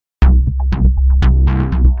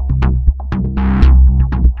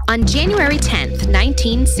On January 10th,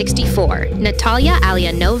 1964, Natalia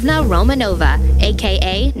Alyanovna Romanova,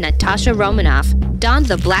 aka Natasha Romanoff, donned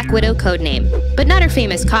the Black Widow codename, but not her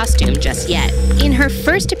famous costume just yet. In her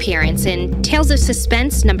first appearance in Tales of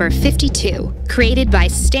Suspense number 52, created by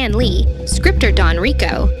Stan Lee, scripter Don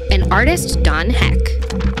Rico, and artist Don Heck.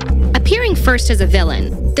 Appearing first as a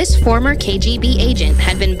villain, this former KGB agent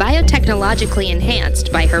had been biotechnologically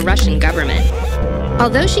enhanced by her Russian government.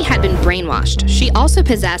 Although she had been brainwashed, she also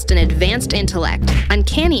possessed an advanced intellect,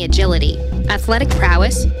 uncanny agility, athletic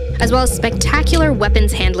prowess, as well as spectacular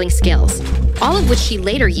weapons handling skills, all of which she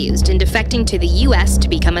later used in defecting to the US to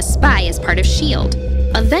become a spy as part of S.H.I.E.L.D.,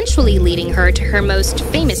 eventually leading her to her most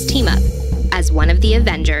famous team-up as one of the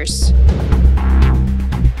Avengers.